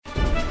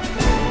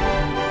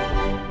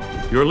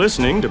You're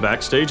listening to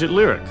Backstage at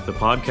Lyric, the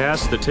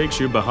podcast that takes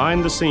you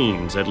behind the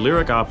scenes at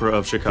Lyric Opera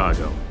of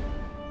Chicago.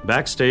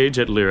 Backstage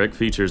at Lyric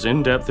features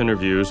in-depth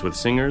interviews with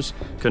singers,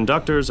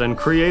 conductors, and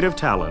creative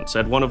talents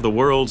at one of the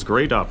world's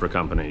great opera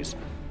companies.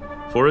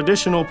 For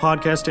additional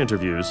podcast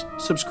interviews,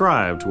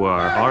 subscribe to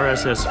our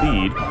RSS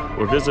feed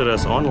or visit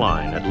us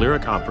online at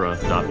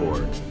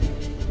lyricopera.org.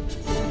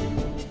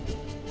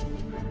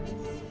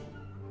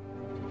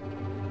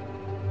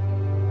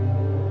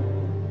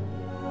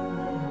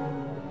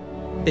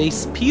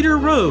 Bass Peter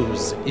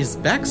Rose is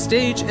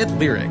backstage at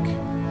Lyric.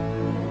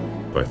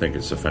 I think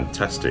it's a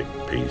fantastic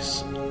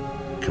piece,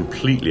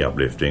 completely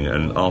uplifting,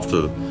 and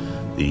after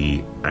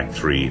the Act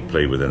 3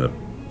 play within a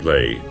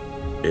play,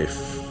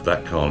 if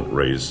that can't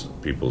raise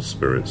people's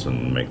spirits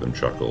and make them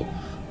chuckle,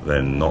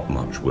 then not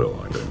much will,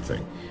 I don't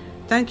think.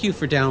 Thank you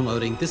for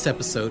downloading this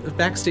episode of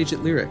Backstage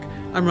at Lyric.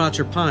 I'm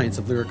Roger Pines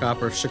of Lyric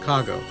Opera of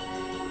Chicago.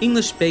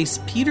 English bass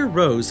Peter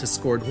Rose has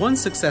scored one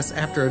success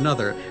after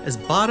another as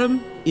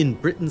Bottom in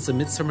Britain's A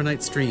Midsummer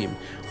Night's Dream,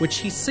 which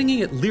he's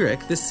singing at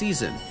Lyric this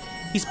season.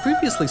 He's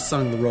previously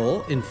sung the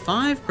role in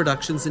 5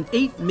 productions in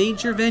 8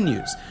 major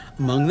venues,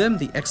 among them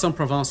the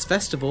Aix-en-Provence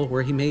Festival,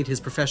 where he made his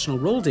professional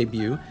role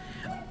debut,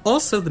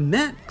 also the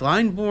Met,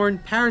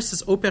 Glyndebourne,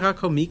 Paris's Opéra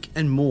Comique,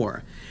 and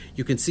more.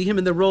 You can see him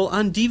in the role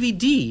on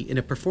DVD in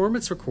a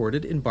performance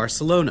recorded in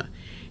Barcelona.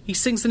 He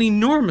sings an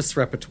enormous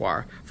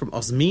repertoire, from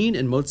Osmin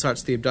and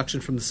Mozart's The Abduction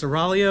from the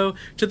Seraglio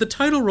to the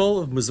title role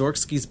of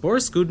Mussorgsky's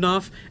Boris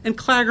Godunov and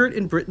Claggart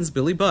in Britain's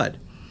Billy Budd.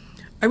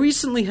 I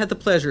recently had the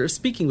pleasure of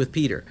speaking with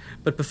Peter,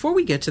 but before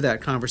we get to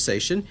that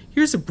conversation,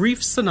 here's a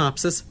brief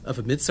synopsis of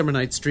A Midsummer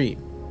Night's Dream.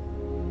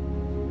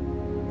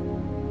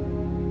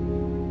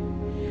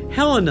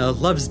 Helena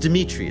loves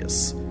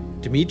Demetrius.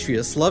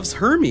 Demetrius loves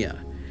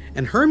Hermia,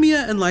 and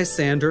Hermia and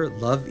Lysander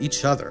love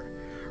each other.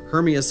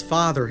 Hermia's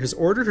father has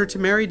ordered her to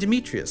marry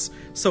Demetrius,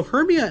 so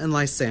Hermia and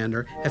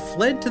Lysander have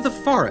fled to the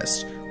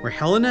forest, where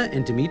Helena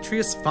and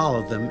Demetrius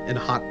follow them in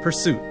hot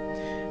pursuit.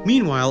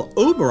 Meanwhile,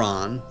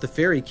 Oberon, the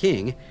fairy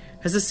king,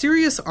 has a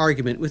serious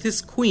argument with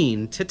his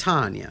queen,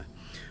 Titania.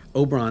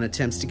 Oberon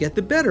attempts to get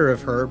the better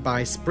of her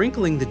by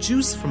sprinkling the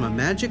juice from a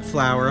magic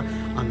flower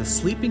on the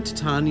sleeping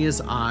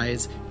Titania's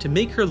eyes to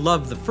make her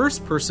love the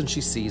first person she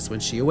sees when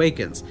she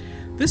awakens.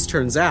 This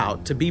turns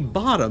out to be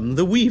Bottom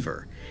the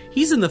Weaver.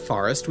 He's in the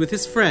forest with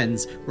his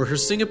friends,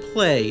 rehearsing a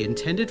play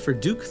intended for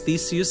Duke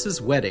Theseus's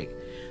wedding.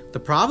 The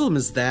problem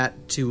is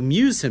that, to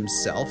amuse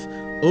himself,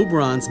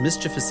 Oberon's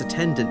mischievous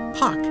attendant,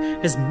 Puck,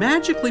 has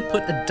magically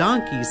put a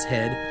donkey's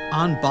head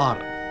on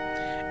Bottom.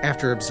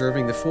 After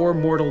observing the 4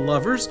 mortal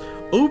lovers,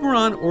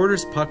 Oberon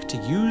orders Puck to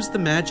use the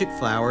magic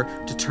flower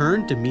to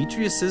turn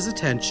Demetrius's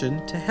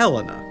attention to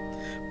Helena.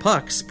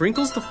 Puck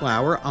sprinkles the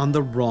flower on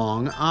the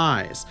wrong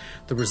eyes,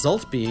 the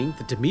result being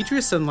that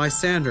Demetrius and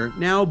Lysander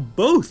now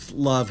both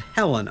love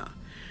Helena.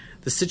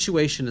 The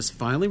situation is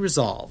finally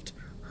resolved.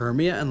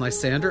 Hermia and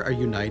Lysander are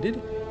united,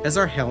 as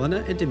are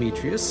Helena and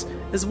Demetrius,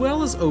 as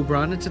well as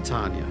Oberon and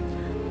Titania.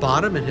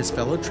 Bottom and his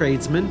fellow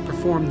tradesmen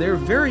perform their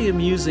very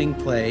amusing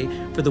play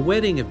for the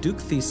wedding of Duke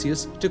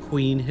Theseus to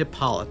Queen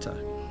Hippolyta.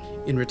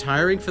 In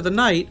retiring for the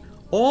night,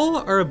 all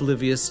are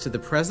oblivious to the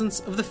presence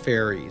of the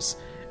fairies,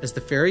 as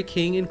the fairy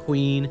king and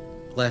queen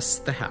bless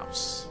the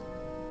house.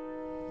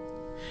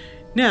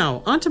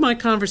 Now, on to my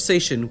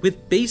conversation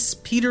with bass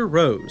Peter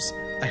Rose.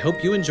 I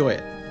hope you enjoy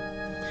it.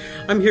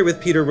 I'm here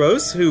with Peter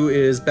Rose, who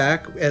is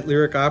back at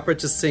Lyric Opera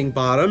to sing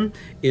Bottom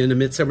in A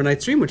Midsummer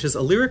Night's Dream, which is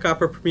a Lyric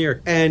Opera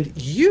premiere. And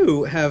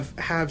you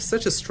have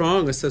such a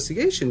strong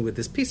association with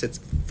this piece. It's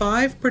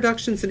 5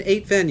 productions in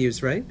 8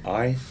 venues, right?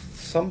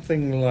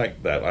 Something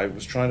like that. I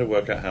was trying to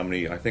work out how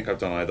many. I think I've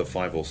done either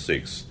 5 or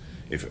 6.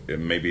 If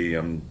maybe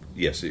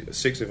yes,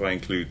 6 if I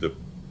include the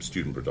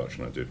student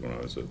production I did when I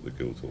was at the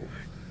Guildhall.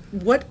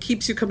 What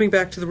keeps you coming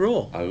back to the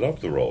role? I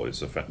love the role. It's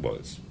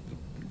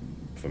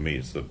for me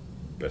it's the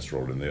best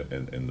role in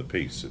the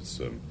piece. It's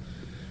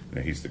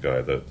he's the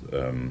guy that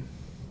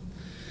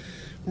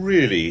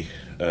really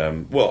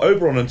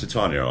Oberon and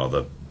Titania are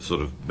the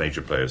sort of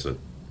major players that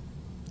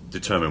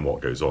determine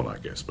what goes on, I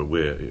guess. But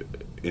we're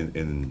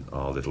in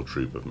our little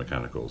troupe of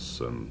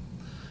mechanicals.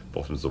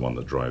 Bottom's the one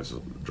that drives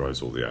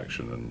all the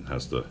action and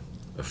has the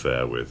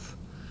affair with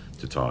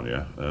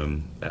Titania.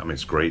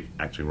 It's a great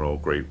acting role,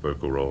 great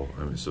vocal role.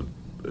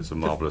 It's a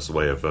marvelous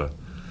way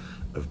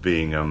of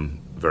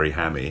being very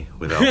hammy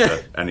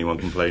without anyone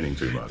complaining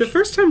too much. The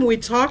first time we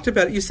talked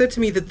about it, you said to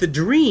me that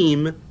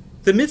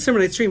the Midsummer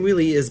Night's Dream,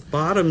 really is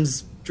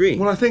Bottom's dream.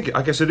 Well,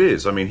 I guess it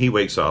is. I mean, he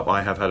wakes up.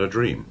 I have had a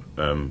dream.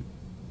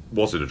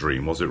 Was it a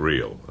dream? Was it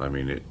real? I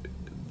mean,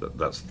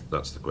 that's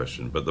the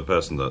question. But the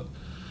person that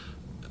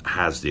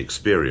has the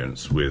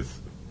experience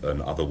with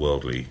an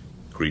otherworldly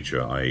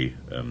creature, i.e.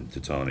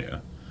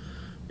 Titania,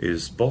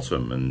 is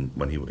Bottom, and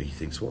when he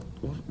thinks, what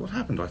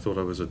happened? I thought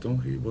I was a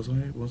donkey. Was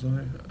I?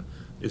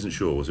 Isn't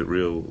sure. Was it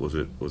real? Was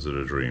it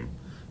a dream?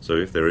 So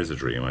if there is a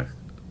dream, I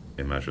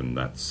imagine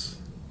that's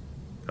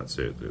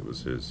it. It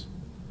was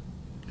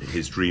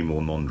his dream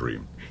or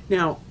non-dream.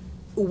 Now,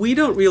 We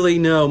don't really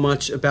know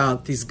much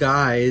about these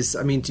guys.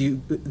 I mean,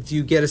 do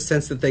you get a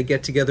sense that they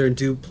get together and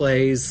do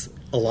plays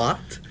a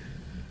lot?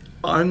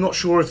 I'm not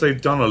sure if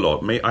they've done a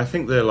lot. I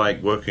think they're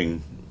like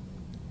working,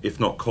 if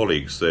not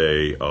colleagues,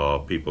 they are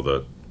people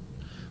that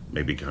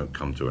maybe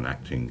come to an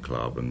acting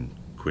club, and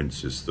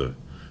Quince is the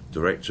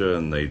director,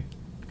 and they,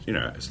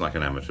 it's like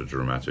an amateur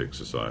dramatic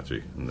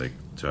society, and they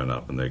turn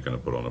up and they're going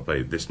to put on a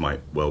play. This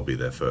might well be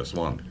their first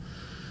one,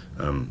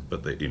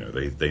 but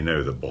they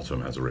know that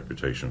Bottom has a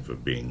reputation for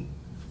being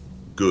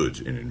good,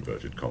 in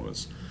inverted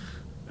commas,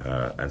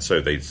 and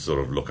so they sort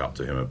of look up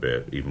to him a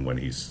bit, even when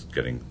he's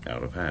getting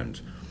out of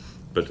hand.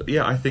 But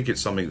yeah, I think it's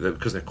something that,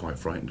 because they're quite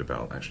frightened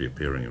about actually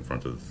appearing in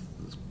front of,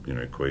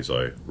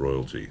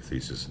 quasi-royalty,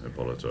 Theseus and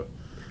Hippolyta.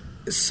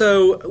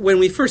 So when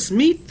we first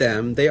meet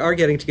them, they are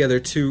getting together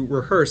to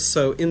rehearse.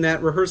 So in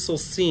that rehearsal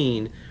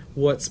scene,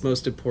 what's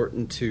most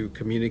important to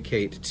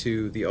communicate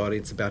to the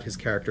audience about his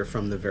character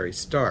from the very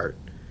start?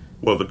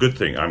 Well, the good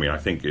thing, I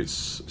think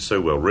it's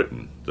so well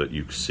written that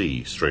you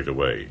see straight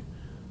away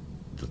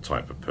the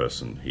type of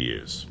person he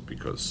is,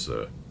 because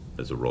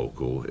there's a roll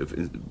call.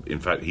 In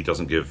fact, he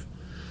doesn't give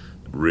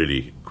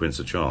really Quince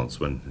a chance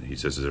when he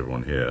says, "Is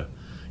everyone here?"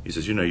 He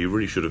says, "You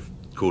really should have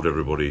called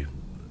everybody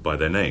by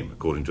their name,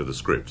 according to the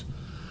script."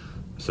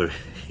 So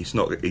he's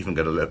not even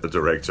going to let the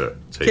director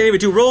take... Can't even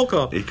do roll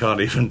call. He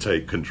can't even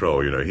take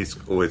control, He's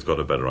always got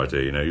a better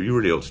idea, You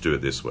really ought to do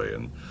it this way.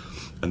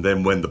 And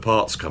then when the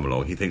parts come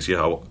along, he thinks,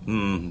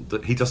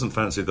 that he doesn't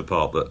fancy the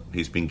part that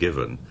he's been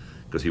given,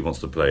 because he wants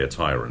to play a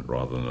tyrant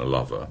rather than a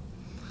lover.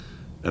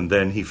 And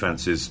then he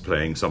fancies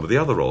playing some of the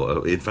other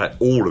roles. In fact,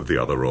 all of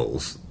the other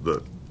roles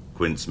that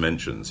Quince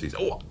mentions. He's,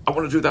 I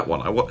want to do that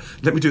one.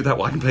 Let me do that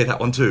one. I can play that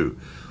one too.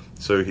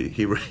 So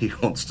he really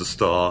wants to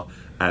star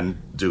and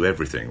do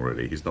everything,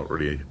 really. He's not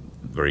really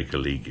very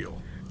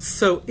collegial.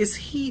 So is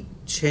he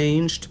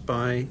changed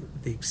by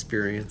the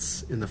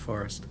experience in the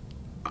forest?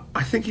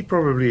 I think he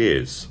probably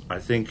is. I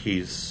think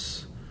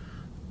he's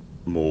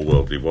more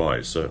worldly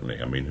wise,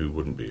 certainly. I mean, who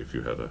wouldn't be if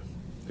you had an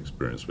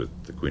experience with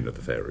the Queen of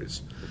the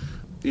Fairies?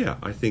 Yeah,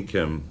 I think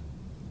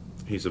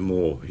he's a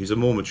more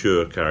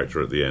mature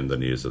character at the end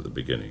than he is at the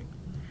beginning.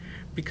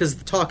 Because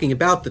talking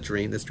about this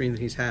dream that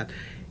he's had,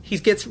 he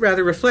gets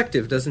rather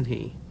reflective, doesn't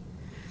he?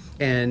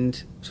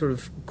 And sort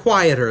of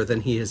quieter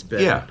than he has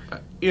been.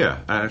 Yeah.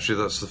 Actually,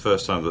 that's the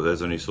first time that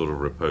there's any sort of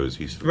repose.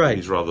 He's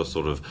rather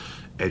sort of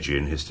edgy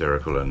and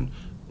hysterical and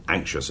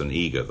anxious and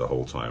eager the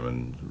whole time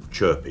and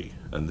chirpy.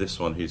 And this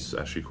one, he's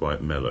actually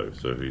quite mellow.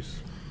 So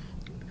he's...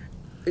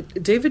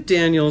 David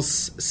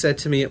Daniels said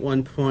to me at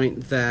one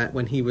point that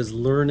when he was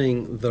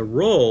learning the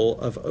role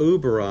of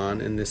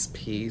Oberon in this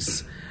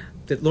piece,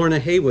 that Lorna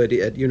Haywood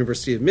at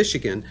University of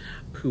Michigan,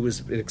 who was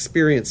an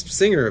experienced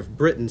singer of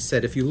Britain,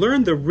 said if you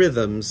learn the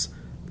rhythms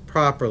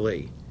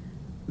properly,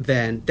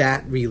 then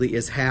that really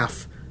is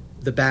half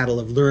the battle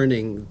of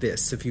learning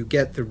this. If you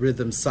get the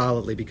rhythms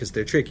solidly because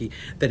they're tricky,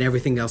 then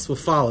everything else will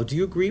follow. Do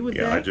you agree with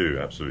that? Yeah, I do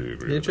absolutely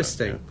agree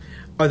Interesting. with that.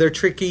 Yeah. Are there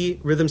tricky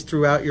rhythms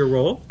throughout your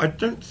role? I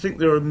don't think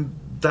there are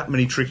that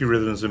many tricky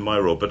rhythms in my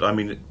role, but I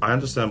mean, I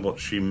understand what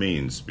she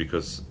means,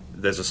 because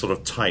there's a sort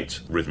of tight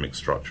rhythmic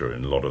structure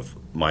in a lot of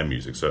my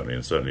music, certainly,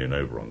 and certainly in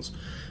Oberon's.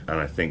 And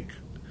I think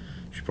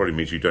she probably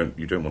means you don't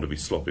want to be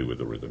sloppy with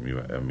the rhythm.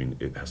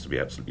 It has to be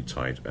absolutely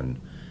tight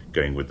and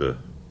going with the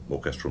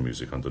orchestral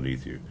music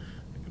underneath you,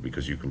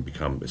 because you can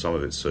become, some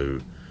of it's so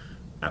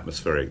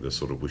atmospheric, the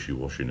sort of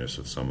wishy-washiness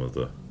of some of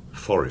the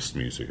forest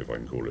music, if I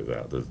can call it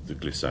that, the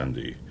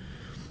glissandi.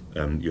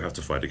 You have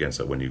to fight against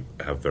that when you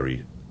have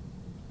very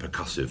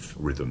percussive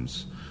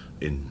rhythms.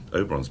 In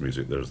Oberon's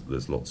music,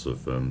 there's lots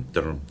of drum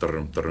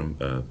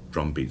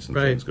beats and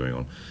things going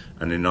on.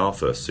 And in our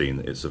first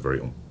scene, it's a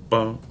very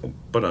but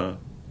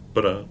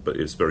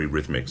it's very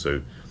rhythmic.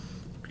 So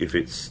if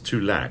it's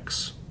too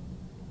lax,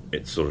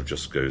 it sort of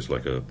just goes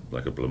like a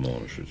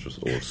blancmange. It's just,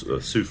 or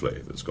a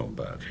souffle that's gone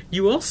bad.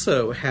 You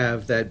also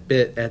have that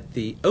bit at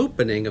the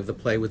opening of the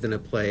play within a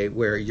play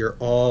where you're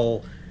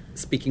all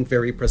speaking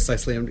very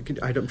precisely.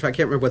 I can't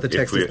remember what the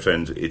text is. If we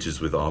offend, it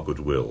is with our good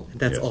will.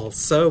 That's all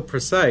so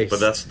precise. But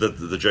that's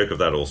the joke of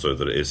that also,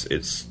 that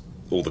it's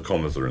all the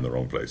commas are in the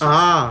wrong places.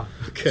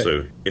 Okay.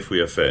 So if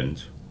we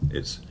offend,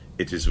 it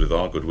is with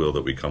our good will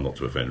that we come not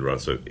to offend,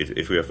 right? So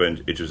if we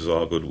offend, it is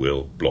our good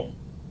will, blom.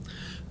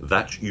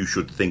 That you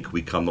should think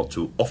we come not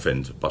to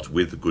offend, but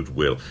with good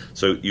will.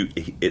 So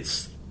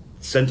it's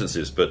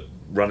sentences, but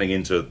running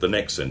into the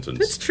next sentence.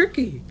 That's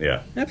tricky.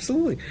 Yeah.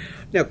 Absolutely.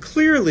 Now,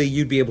 clearly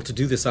you'd be able to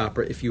do this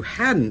opera if you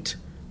hadn't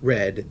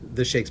read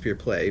the Shakespeare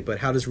play, but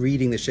how does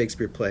reading the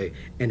Shakespeare play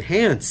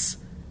enhance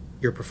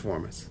your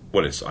performance?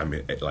 Well,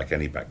 like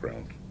any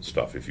background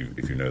stuff. If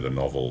you know the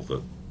novel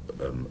that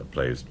a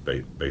play is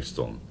based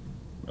on,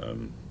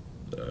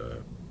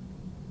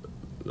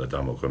 La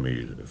Dame aux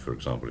Camille, for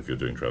example, if you're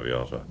doing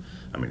Traviata,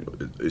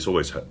 it's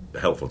always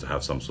helpful to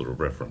have some sort of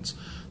reference.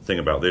 The thing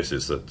about this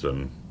is that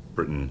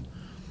Britten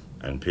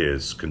and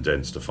Piers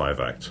condensed a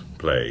 5-act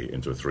play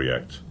into a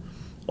 3-act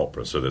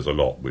opera, so there's a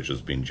lot which has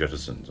been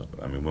jettisoned.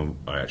 When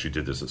I actually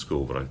did this at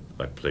school, but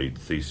I played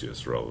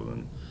Theseus rather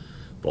than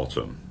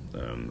Bottom,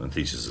 and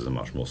Theseus is a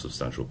much more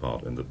substantial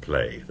part in the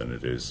play than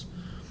it is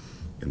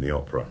in the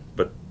opera.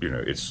 But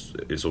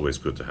it's always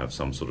good to have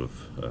some sort of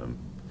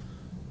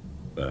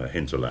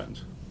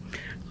hinterland.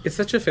 It's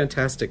such a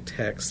fantastic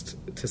text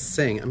to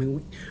sing. I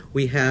mean,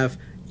 we have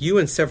you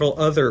and several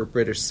other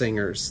British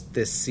singers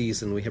this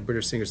season. We have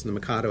British singers in The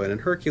Mikado and in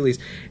Hercules.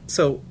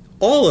 So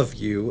all of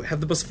you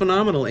have the most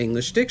phenomenal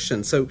English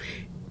diction. So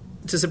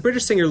does a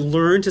British singer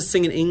learn to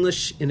sing in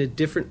English in a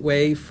different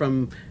way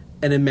from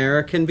an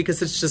American?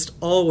 Because it's just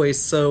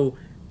always so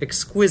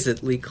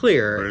exquisitely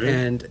clear. Really?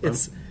 And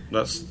it's...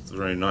 That's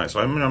very nice.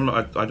 I mean,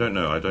 I don't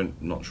know.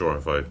 Not sure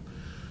if I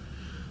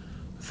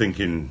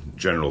think in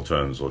general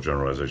terms or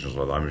generalizations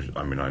like that.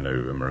 I mean, I know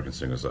American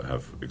singers that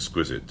have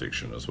exquisite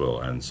diction as well,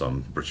 and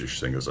some British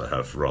singers that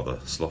have rather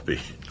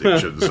sloppy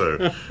diction.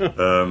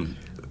 So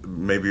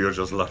maybe you're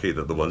just lucky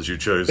that the ones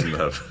you've chosen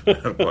have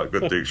quite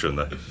good diction.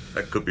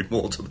 That could be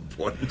more to the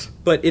point.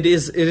 But it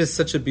is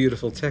such a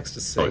beautiful text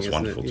to sing. Oh, it's a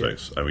wonderful Yeah.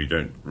 text. I mean, you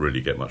don't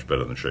really get much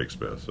better than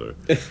Shakespeare. So,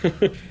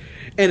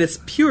 And it's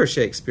pure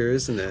Shakespeare,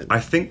 isn't it? I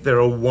think there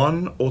are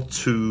one or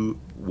two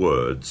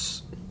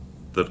words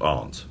that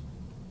aren't,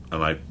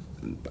 and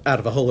Out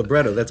of a whole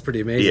libretto, that's pretty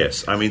amazing.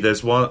 yes, I mean,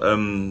 there's one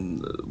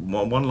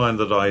line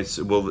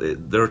that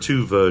there are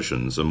two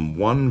versions, and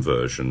one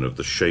version of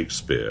the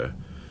Shakespeare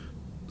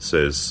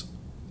says,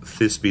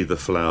 "Thisbe the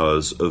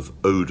flowers of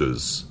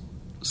odours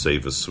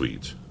savour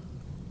sweet."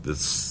 The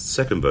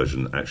second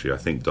version actually, I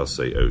think, does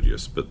say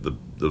odious, but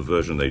the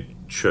version they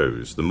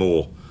chose, the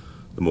more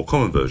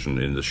common version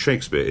in the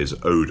Shakespeare is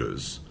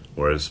odours,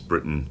 whereas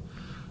Britain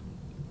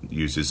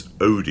uses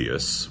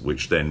odious,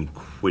 which then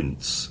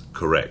Quince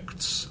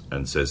corrects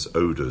and says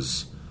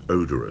odours,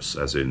 odorous,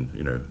 as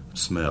in,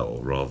 smell,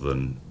 rather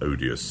than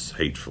odious,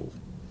 hateful.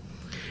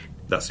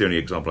 That's the only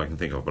example I can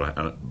think of, but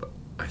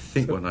I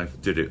think when I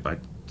did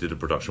a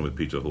production with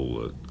Peter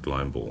Hall at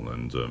Glyndebourne,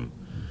 and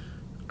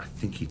I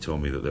think he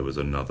told me that there was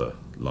another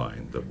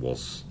line that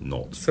was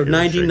not. So pure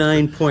Shakespeare.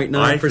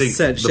 99.9%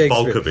 Shakespeare. The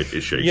bulk of it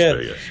is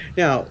Shakespeare, yes.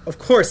 Now, of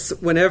course,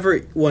 whenever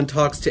one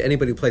talks to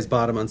anybody who plays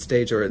bottom on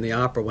stage or in the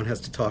opera, one has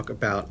to talk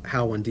about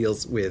how one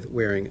deals with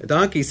wearing a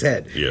donkey's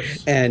head.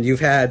 Yes. And you've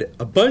had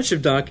a bunch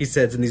of donkey's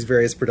heads in these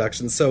various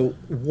productions. So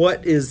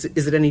is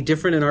it any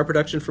different in our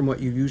production from what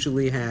you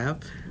usually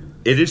have?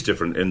 It is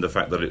different in the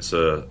fact that it's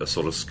a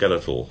sort of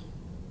skeletal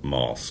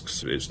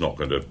masks. It's not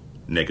going to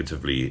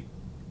negatively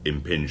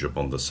impinge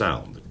upon the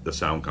sound. The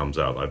sound comes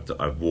out.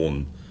 I've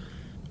worn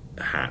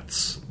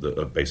hats that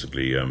are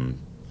basically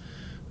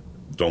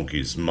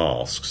donkey's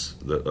masks.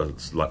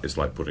 It's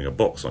like putting a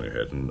box on your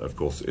head, and of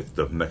course, if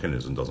the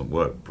mechanism doesn't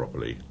work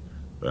properly,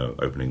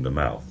 opening the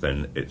mouth,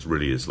 then it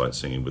really is like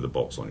singing with a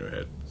box on your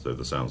head. So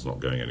the sound's not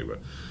going anywhere.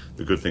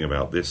 The good thing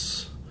about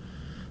this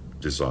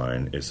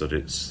design is that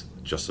it's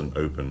just an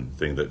open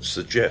thing that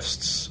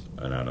suggests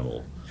an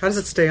animal. How does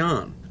it stay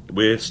on?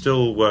 We're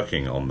still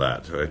working on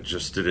that. I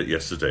just did it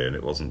yesterday, and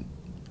it wasn't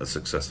as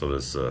successful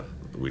as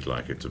we'd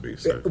like it to be.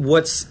 So,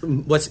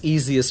 What's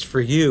easiest for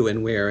you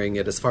in wearing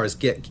it as far as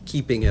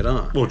keeping it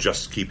on? well,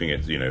 just keeping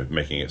it,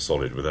 making it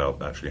solid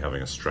without actually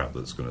having a strap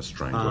that's going to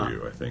strangle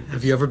you, I think.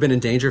 Have you ever been in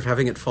danger of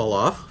having it fall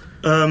off?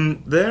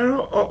 There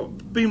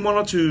have been one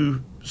or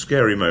two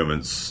scary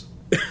moments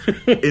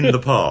in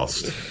the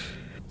past.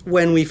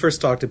 When we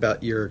first talked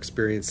about your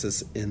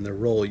experiences in the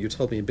role, you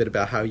told me a bit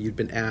about how you'd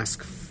been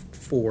asked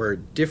for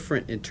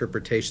different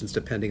interpretations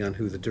depending on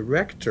who the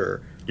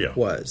director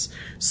was.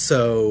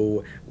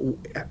 So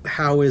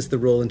how is the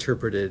role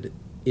interpreted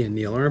in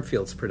Neil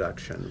Armfield's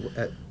production,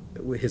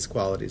 his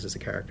qualities as a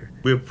character?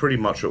 We're pretty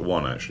much at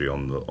one, actually,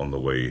 on the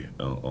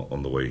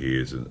way he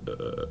is,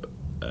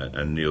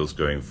 and Neil's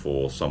going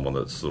for someone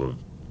that's sort of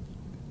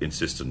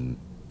insistent,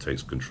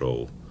 takes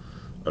control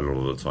a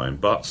lot of the time,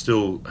 but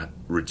still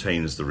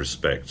retains the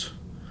respect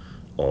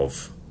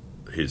of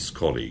his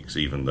colleagues,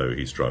 even though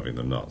he's driving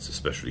them nuts,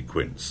 especially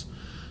Quince.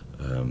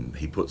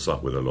 He puts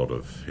up with a lot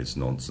of his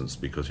nonsense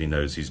because he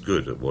knows he's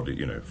good at what,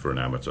 for an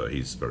amateur,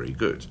 he's very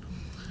good.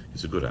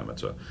 He's a good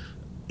amateur.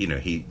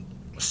 He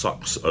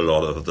sucks a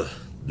lot of the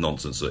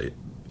nonsense that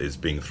is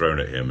being thrown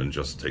at him and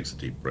just takes a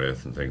deep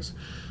breath and thinks,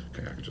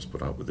 okay, I can just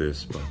put up with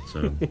this, but,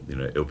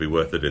 it'll be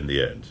worth it in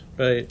the end.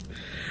 Right.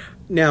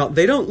 Now,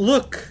 they don't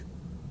look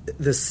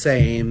the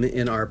same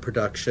in our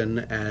production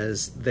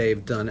as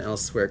they've done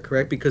elsewhere,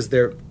 correct? Because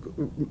they're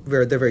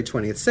very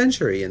 20th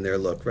century in their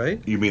look,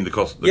 right? You mean the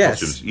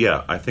Yes. costumes?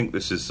 Yeah, I think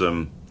this is.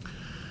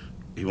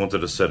 He wanted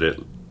to set it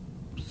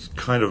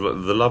kind of.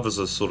 The lovers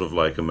are sort of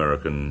like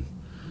American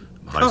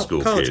high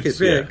school college kids,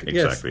 kids, yeah,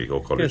 yes. exactly,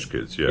 or college Yes.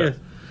 kids. Yeah, Yes.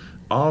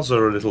 Ours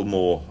are a little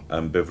more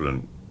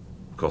ambivalent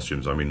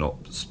costumes. I mean,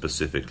 not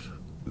specific.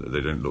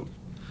 They don't look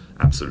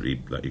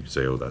absolutely like you could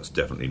say, oh, that's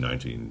definitely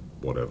 19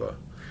 whatever.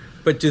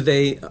 But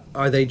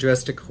are they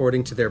dressed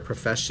according to their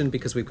profession?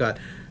 Because we've got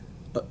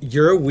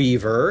you're a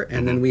weaver,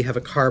 and then we have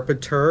a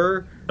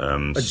carpenter,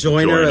 a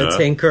joiner, a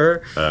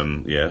tinker.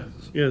 Yeah.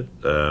 Yeah.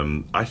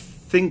 I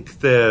think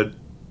they're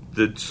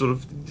sort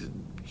of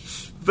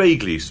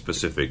vaguely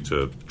specific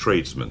to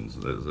tradesmen.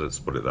 Let's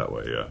put it that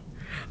way. Yeah.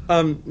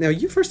 Now,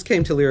 you first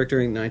came to Lyric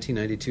during the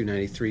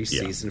 1992-93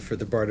 season for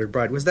The Bartered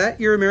Bride. Was that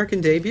your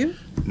American debut?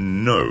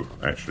 No,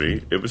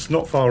 actually. It was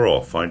not far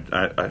off.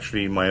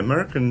 Actually, my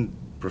American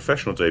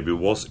professional debut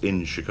was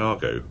in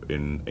Chicago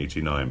in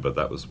 89, but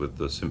that was with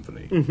the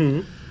symphony.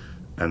 Mm-hmm.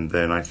 And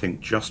then I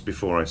think just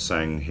before I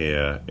sang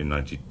here in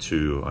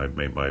 92, I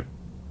made my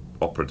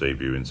opera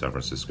debut in San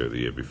Francisco the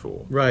year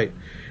before. Right.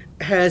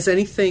 Has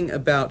anything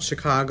about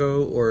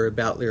Chicago or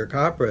about Lyric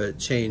Opera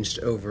changed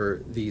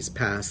over these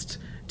past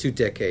 2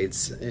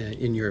 decades,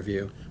 in your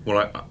view?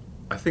 Well,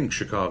 I think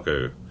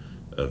Chicago,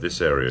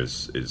 this area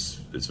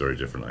is very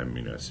different. I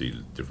mean, I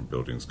see different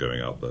buildings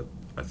going up.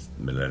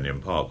 Millennium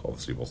Park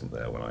obviously wasn't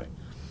there when I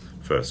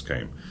first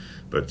came,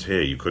 but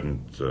here you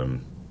couldn't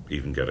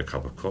even get a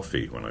cup of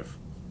coffee when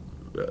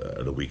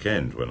at a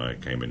weekend when I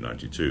came in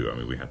 92. I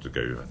mean, we had to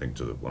go, I think,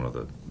 to one of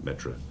the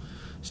metro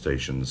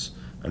stations,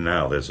 and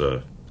now there's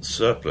a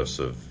surplus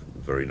of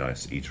very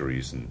nice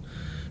eateries and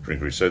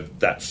drinkeries. So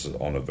that's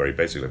on a very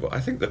basic level. I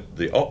think that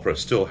the opera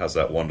still has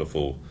that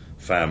wonderful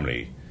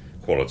family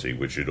quality,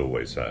 which it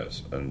always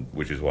has, and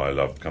which is why I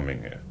loved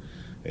coming here.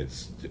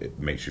 It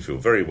makes you feel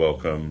very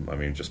welcome. I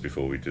mean, just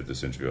before we did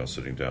this interview, I was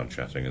sitting down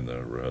chatting in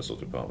the rehearsal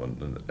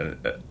department,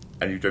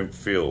 and you don't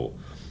feel,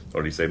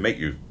 or at least they make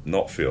you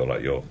not feel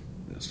like you're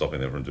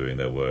stopping them from doing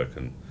their work,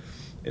 and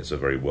it's a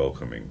very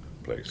welcoming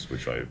place,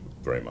 which I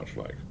very much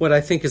like. What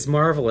I think is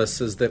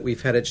marvelous is that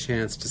we've had a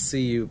chance to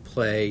see you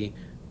play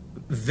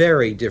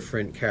very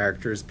different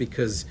characters,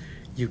 because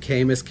you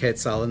came as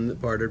Quetzal in The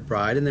Bartered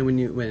Bride, and then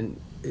when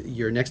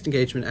your next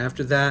engagement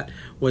after that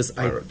was,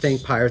 Pirates. I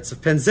think, Pirates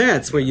of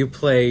Penzance, where you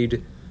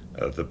played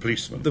the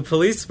policeman. The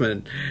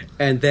policeman,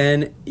 and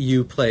then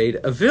you played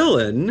a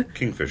villain,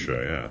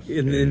 Kingfisher,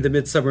 in the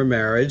Midsummer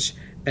Marriage,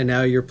 and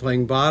now you're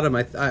playing Bottom.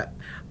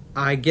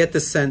 I get the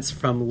sense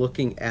from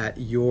looking at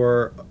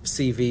your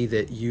CV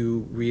that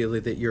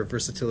your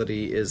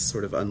versatility is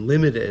sort of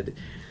unlimited.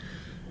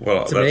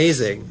 Well, it's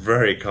amazing. That's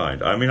very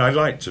kind. I mean, I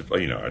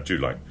do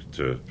like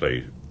to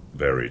play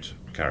varied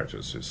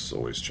characters. It's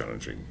always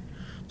challenging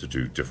to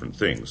do different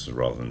things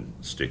rather than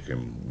stick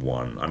in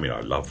one. I mean,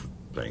 I love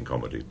playing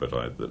comedy, but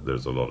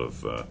there's a lot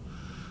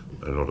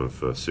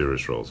of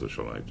serious roles which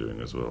I like doing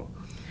as well,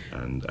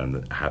 and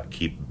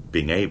keep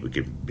being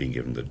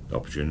given the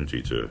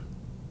opportunity to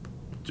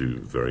do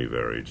very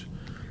varied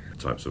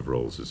types of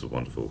roles is a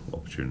wonderful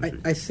opportunity.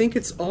 I think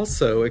it's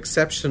also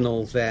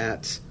exceptional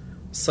that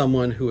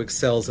someone who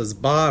excels as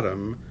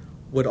Bottom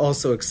would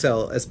also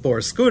excel as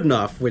Boris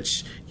Godunov,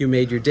 which you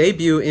made your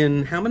debut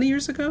in how many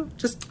years ago?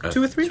 Just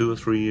 2 or 3? 2 or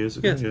 3 years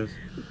ago,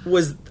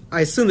 yes.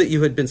 I assume that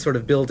you had been sort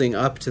of building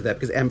up to that,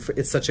 because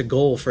it's such a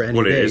goal for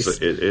any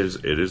base. It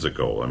is a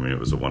goal. I mean, it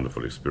was a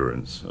wonderful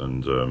experience,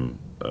 and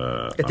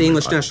at the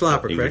English National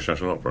Opera, correct? English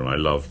National Opera, and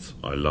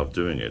I loved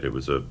doing it. It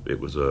was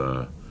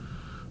a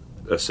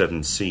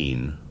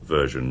 7-scene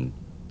version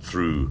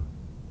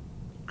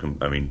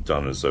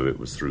done as though it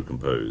was through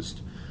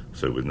composed,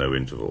 so with no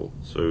interval.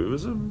 So it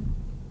was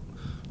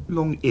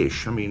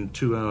long-ish. I mean,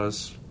 2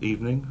 hours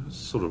evening,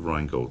 sort of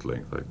Rheingold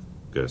length, I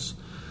guess,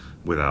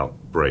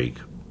 without break.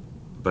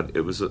 But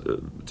it was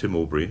Tim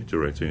Aubrey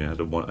directing it,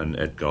 and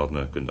Ed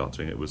Gardner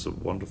conducting it. It was a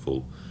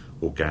wonderful,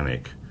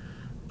 organic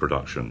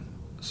production.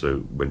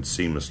 So went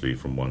seamlessly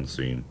from one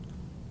scene,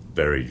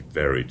 very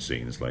varied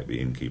scenes like the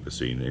innkeeper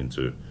scene,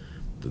 into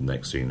the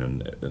next scene,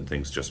 and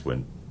things just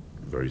went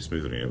very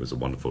smoothly. It was a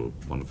wonderful,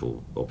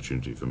 wonderful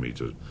opportunity for me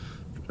to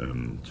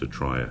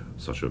try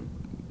such a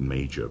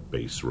major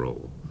bass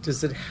role.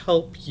 Does it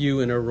help you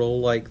in a role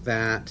like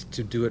that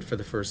to do it for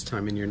the first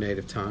time in your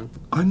native tongue?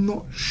 I'm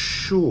not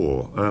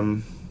sure.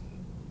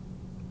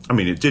 I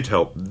mean, it did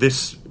help.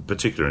 This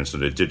particular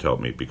incident, it did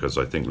help me, because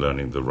I think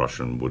learning the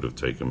Russian would have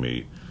taken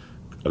me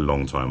a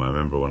long time. I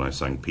remember when I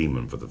sang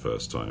Pieman for the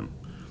first time,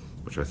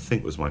 which I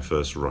think was my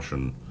first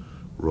Russian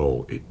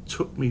role. It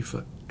took me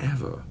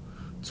forever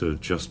to,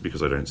 just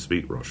because I don't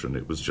speak Russian,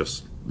 it was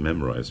just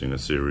memorizing a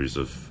series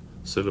of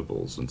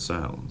syllables and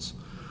sounds.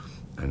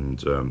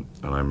 And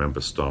I remember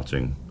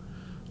starting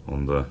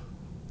on the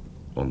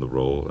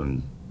role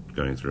and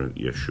going through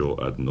Yesho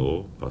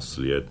Adno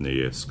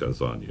Poslednye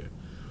Skazanie.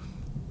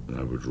 And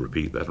I would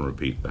repeat that,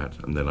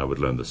 and then I would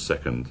learn the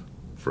second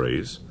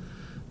phrase.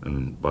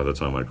 And by the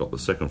time I got the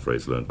second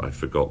phrase learned, I'd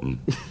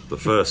forgotten the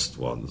first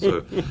one.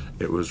 So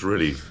it was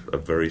really a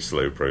very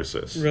slow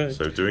process. Right.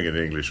 So doing it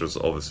in English was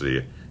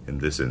obviously, in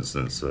this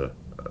instance, a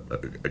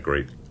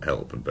great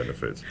help and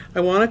benefit.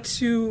 I wanted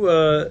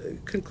to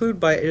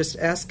conclude by just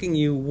asking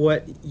you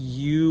what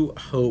you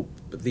hope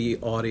the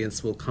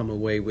audience will come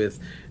away with,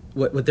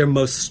 what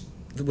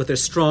their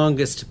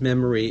strongest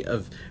memory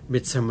of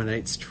Midsummer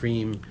Night's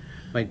Dream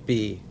might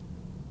be.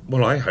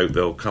 Well, I hope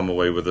they'll come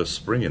away with a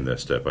spring in their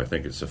step. I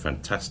think it's a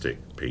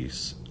fantastic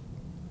piece,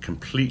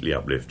 completely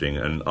uplifting,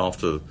 and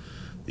after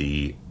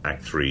the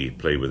Act 3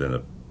 play within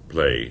a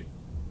play,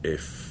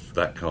 if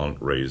that can't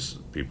raise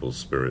people's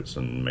spirits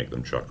and make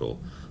them chuckle,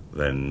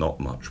 then not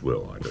much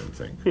will, I don't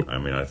think. I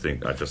mean, I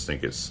just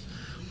think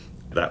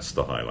that's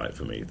the highlight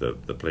for me, the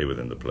play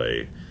within the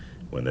play,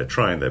 when they're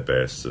trying their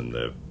best and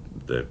they're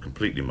they're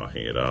completely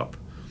mucking it up,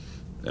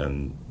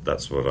 and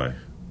that's what I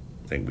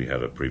think we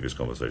had a previous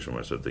conversation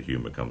where I said the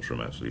humour comes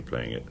from actually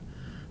playing it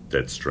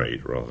dead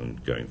straight rather than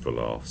going for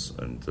laughs,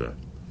 and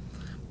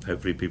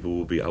hopefully people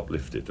will be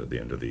uplifted at the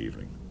end of the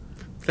evening.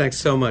 Thanks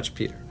so much,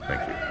 Peter.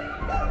 Thank you.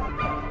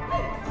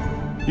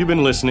 You've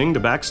been listening to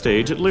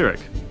Backstage at Lyric,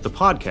 the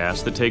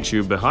podcast that takes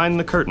you behind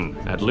the curtain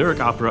at Lyric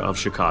Opera of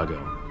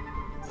Chicago.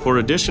 For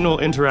additional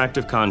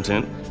interactive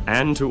content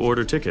and to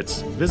order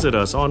tickets, visit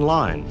us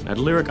online at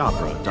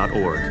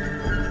lyricopera.org.